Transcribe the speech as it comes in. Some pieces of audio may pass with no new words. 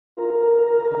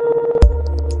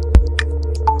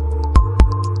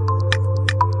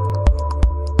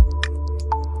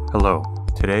Hello,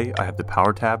 today I have the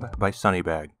PowerTab by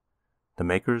SunnyBAG, the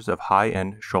makers of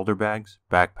high-end shoulder bags,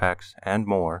 backpacks, and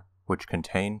more, which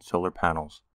contain solar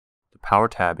panels. The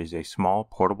PowerTab is a small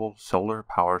portable solar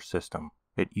power system.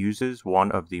 It uses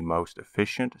one of the most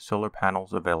efficient solar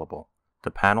panels available.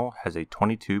 The panel has a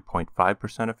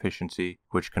 22.5% efficiency,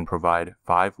 which can provide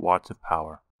 5 watts of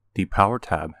power. The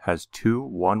PowerTab has two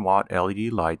 1-watt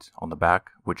LED lights on the back,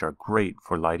 which are great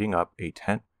for lighting up a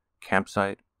tent,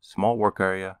 campsite, small work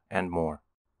area, and more.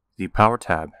 The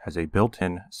PowerTab has a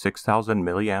built-in 6000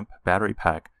 mAh battery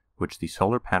pack, which the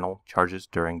solar panel charges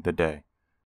during the day.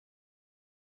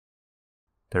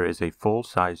 There is a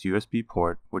full-size USB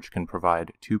port which can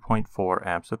provide 2.4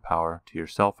 amps of power to your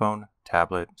cell phone,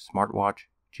 tablet, smartwatch,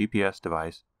 GPS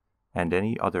device, and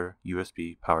any other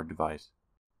USB-powered device.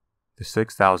 The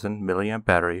 6000 mAh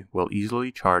battery will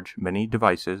easily charge many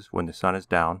devices when the sun is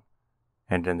down,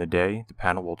 and in the day the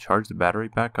panel will charge the battery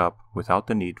back up without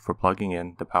the need for plugging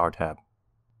in the PowerTab.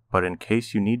 But in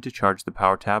case you need to charge the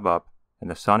PowerTab up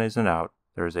and the sun isn't out,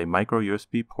 there is a micro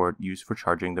USB port used for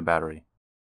charging the battery.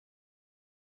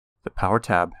 The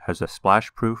PowerTab has a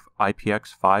splash-proof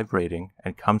IPX5 rating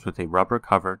and comes with a rubber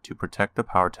cover to protect the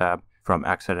PowerTab from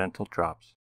accidental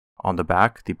drops. On the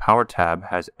back, the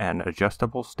PowerTab has an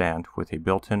adjustable stand with a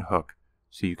built-in hook,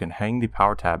 so you can hang the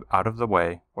PowerTab out of the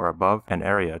way or above an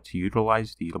area to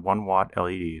utilize the 1-watt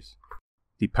LEDs.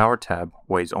 The PowerTab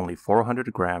weighs only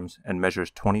 400 grams and measures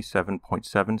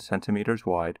 27.7 centimeters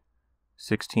wide,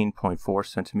 16.4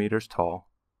 centimeters tall,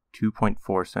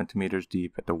 2.4 centimeters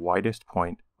deep at the widest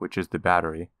point, which is the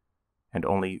battery, and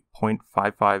only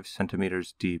 0.55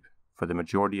 centimeters deep for the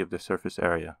majority of the surface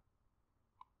area.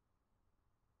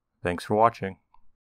 Thanks for watching.